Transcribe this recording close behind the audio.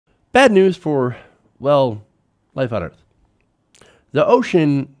Bad news for, well, life on Earth. The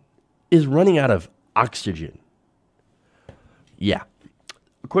ocean is running out of oxygen. Yeah.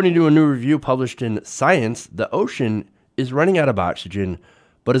 According to a new review published in Science, the ocean is running out of oxygen,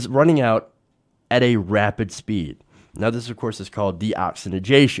 but is running out at a rapid speed. Now, this, of course, is called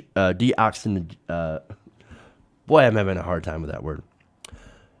deoxygenation. Boy, I'm having a hard time with that word.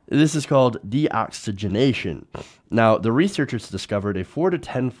 This is called deoxygenation. Now, the researchers discovered a 4 to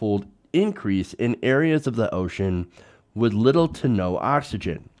 10-fold increase in areas of the ocean with little to no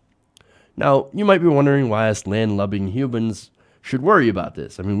oxygen. Now, you might be wondering why us land-loving humans should worry about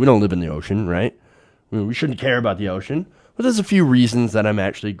this. I mean, we don't live in the ocean, right? I mean, we shouldn't care about the ocean. But there's a few reasons that I'm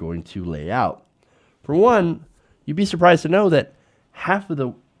actually going to lay out. For one, you'd be surprised to know that half of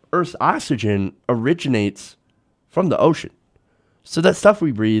the Earth's oxygen originates from the ocean. So that stuff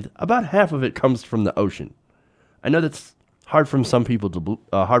we breathe, about half of it comes from the ocean. I know that's hard for some people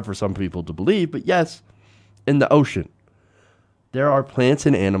to believe, but yes, in the ocean, there are plants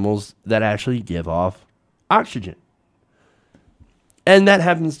and animals that actually give off oxygen. And that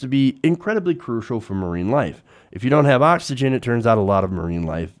happens to be incredibly crucial for marine life. If you don't have oxygen, it turns out a lot of marine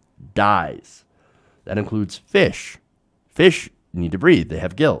life dies. That includes fish. Fish need to breathe. They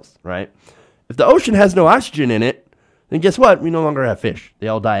have gills, right? If the ocean has no oxygen in it, then guess what? We no longer have fish. They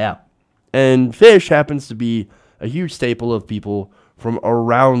all die out. And fish happens to be a huge staple of people from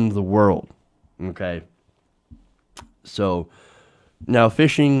around the world. Okay? So, now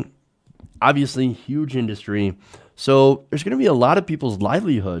fishing, obviously, huge industry. So, there's going to be a lot of people's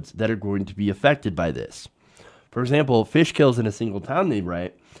livelihoods that are going to be affected by this. For example, fish kills in a single town they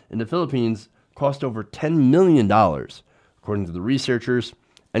write in the Philippines cost over $10 million, according to the researchers.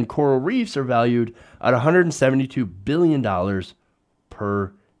 And coral reefs are valued at $172 billion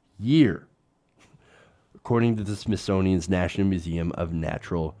per year, according to the Smithsonian's National Museum of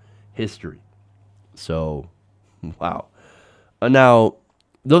Natural History. So, wow. Now,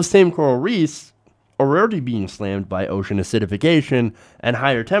 those same coral reefs are already being slammed by ocean acidification and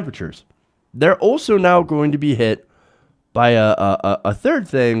higher temperatures. They're also now going to be hit by a third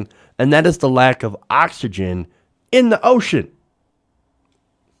thing, and that is the lack of oxygen in the ocean.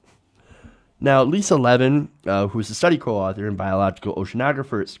 Now, Lisa Levin, who is a study co-author and biological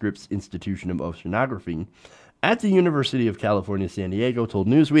oceanographer at Scripps Institution of Oceanography at the University of California, San Diego, told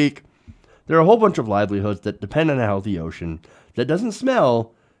Newsweek, there are a whole bunch of livelihoods that depend on a healthy ocean that doesn't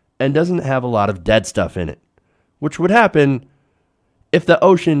smell and doesn't have a lot of dead stuff in it, which would happen if the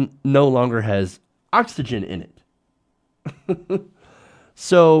ocean no longer has oxygen in it.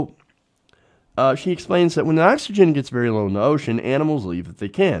 So, she explains that when the oxygen gets very low in the ocean, animals leave if they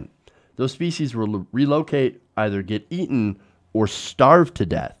can. Those species will relocate, either get eaten or starve to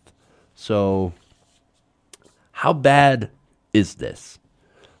death. So, how bad is this?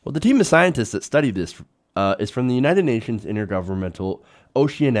 Well, the team of scientists that studied this is from the United Nations Intergovernmental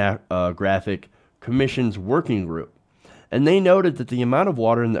Oceanographic Commission's Working Group. And they noted that the amount of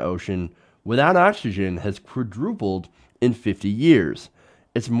water in the ocean without oxygen has quadrupled in 50 years.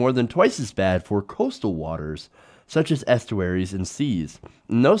 It's more than twice as bad for coastal waters, such as estuaries and seas.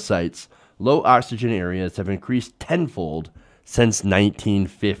 In those sites, low oxygen areas have increased tenfold since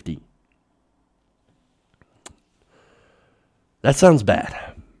 1950. That sounds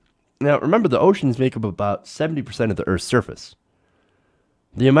bad. Now, remember, the oceans make up about 70% of the Earth's surface.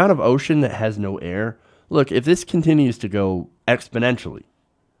 The amount of ocean that has no air, look, if this continues to go exponentially,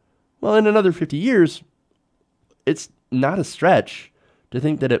 well, in another 50 years, it's not a stretch to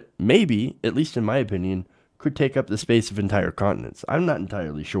think that it maybe, at least in my opinion, could take up the space of entire continents. I'm not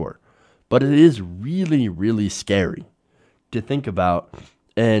entirely sure. But it is really, really scary to think about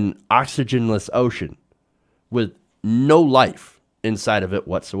an oxygenless ocean with no life inside of it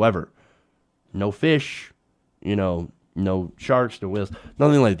whatsoever. No fish, no sharks, no whales,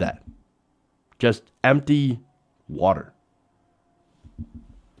 nothing like that. Just empty water.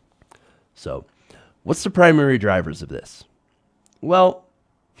 So, what's the primary drivers of this? Well,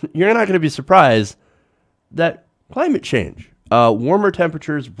 you're not going to be surprised that climate change, warmer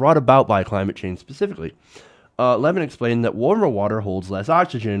temperatures brought about by climate change specifically. Levin explained that warmer water holds less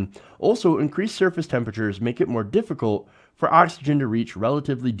oxygen. Also, increased surface temperatures make it more difficult for oxygen to reach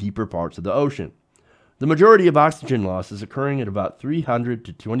relatively deeper parts of the ocean. The majority of oxygen loss is occurring at about 300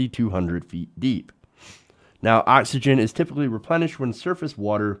 to 2,200 feet deep. Now, oxygen is typically replenished when surface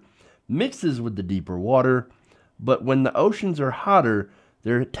water mixes with the deeper water, but when the oceans are hotter,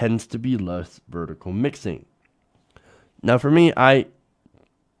 there tends to be less vertical mixing. Now, for me, I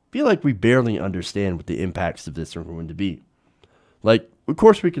feel like we barely understand what the impacts of this are going to be. Like, of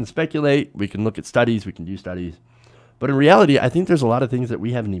course, we can speculate, we can look at studies, we can do studies, But in reality, I think there's a lot of things that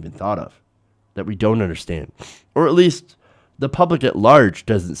we haven't even thought of, that we don't understand. Or at least the public at large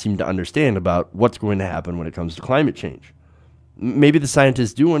doesn't seem to understand about what's going to happen when it comes to climate change. Maybe the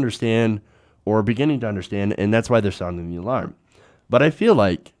scientists do understand or are beginning to understand, and that's why they're sounding the alarm. But I feel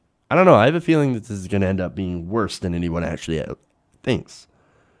like, I don't know, I have a feeling that this is going to end up being worse than anyone actually thinks.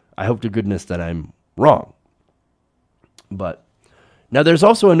 I hope to goodness that I'm wrong. But now there's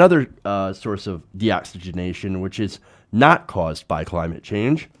also another source of deoxygenation, which is not caused by climate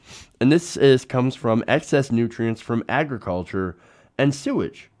change. And this comes from excess nutrients from agriculture and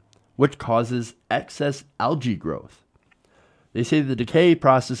sewage, which causes excess algae growth. They say the decay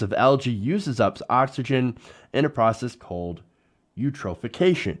process of algae uses up oxygen in a process called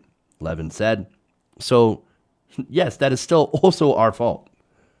eutrophication, Levin said. So, yes, that is still also our fault.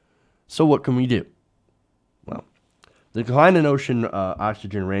 So what can we do? Well, the decline in ocean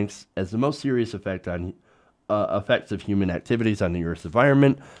oxygen ranks as the most serious effects of human activities on the Earth's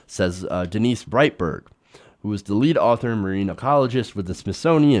environment, says Denise Breitberg, who is the lead author and marine ecologist with the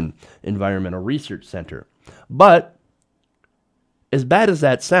Smithsonian Environmental Research Center. But as bad as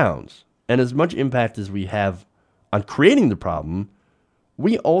that sounds, and as much impact as we have on creating the problem,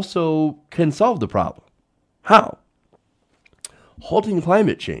 we also can solve the problem. How? Halting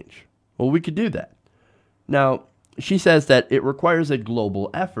climate change. Well, we could do that. Now, she says that it requires a global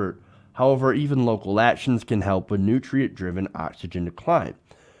effort. However, even local actions can help with nutrient-driven oxygen decline.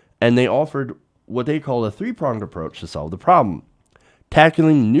 And they offered what they call a three-pronged approach to solve the problem: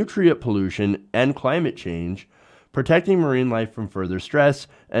 tackling nutrient pollution and climate change, protecting marine life from further stress,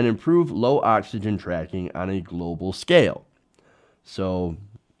 and improve low oxygen tracking on a global scale. So,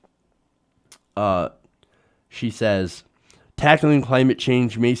 she says, tackling climate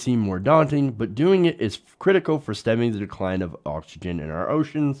change may seem more daunting, but doing it is critical for stemming the decline of oxygen in our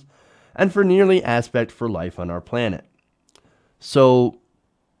oceans and for nearly aspect for life on our planet. So,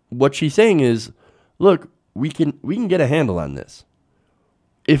 what she's saying is, look, we can get a handle on this.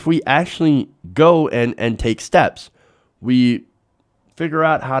 If we actually go and take steps, we figure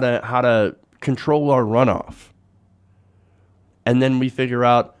out how to control our runoff. And then we figure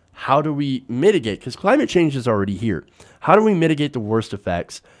out how do we mitigate, because climate change is already here. How do we mitigate the worst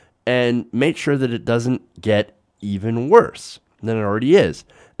effects and make sure that it doesn't get even worse than it already is?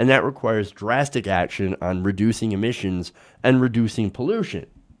 And that requires drastic action on reducing emissions and reducing pollution.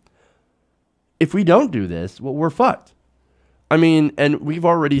 If we don't do this, well, we're fucked. I mean, and we've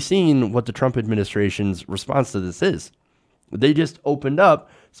already seen what the Trump administration's response to this is. They just opened up,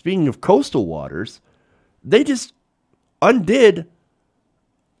 speaking of coastal waters, they just undid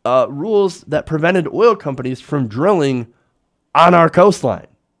rules that prevented oil companies from drilling on our coastline.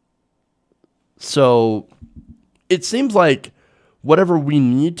 So it seems like whatever we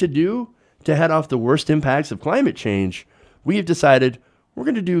need to do to head off the worst impacts of climate change, we've decided we're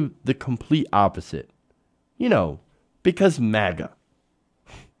going to do the complete opposite. You know, because MAGA.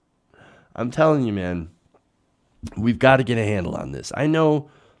 I'm telling you, man, we've got to get a handle on this. I know,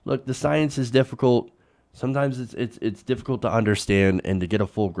 look, the science is difficult. Sometimes it's difficult to understand and to get a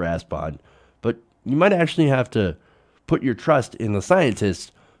full grasp on. But you might actually have to put your trust in the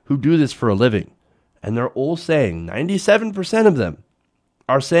scientists who do this for a living. And they're all saying, 97% of them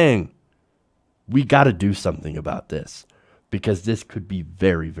are saying, we got to do something about this, because this could be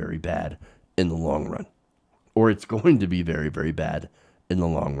very, very bad in the long run. Or it's going to be very, very bad in the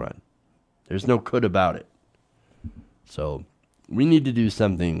long run. There's no could about it. So we need to do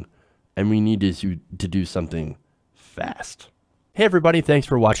something, and we need to do something fast. Hey everybody, thanks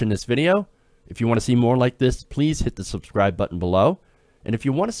for watching this video. If you want to see more like this, please hit the subscribe button below. And if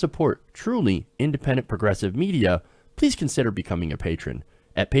you want to support truly independent progressive media, please consider becoming a patron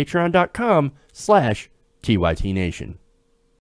at patreon.com/TYTNation.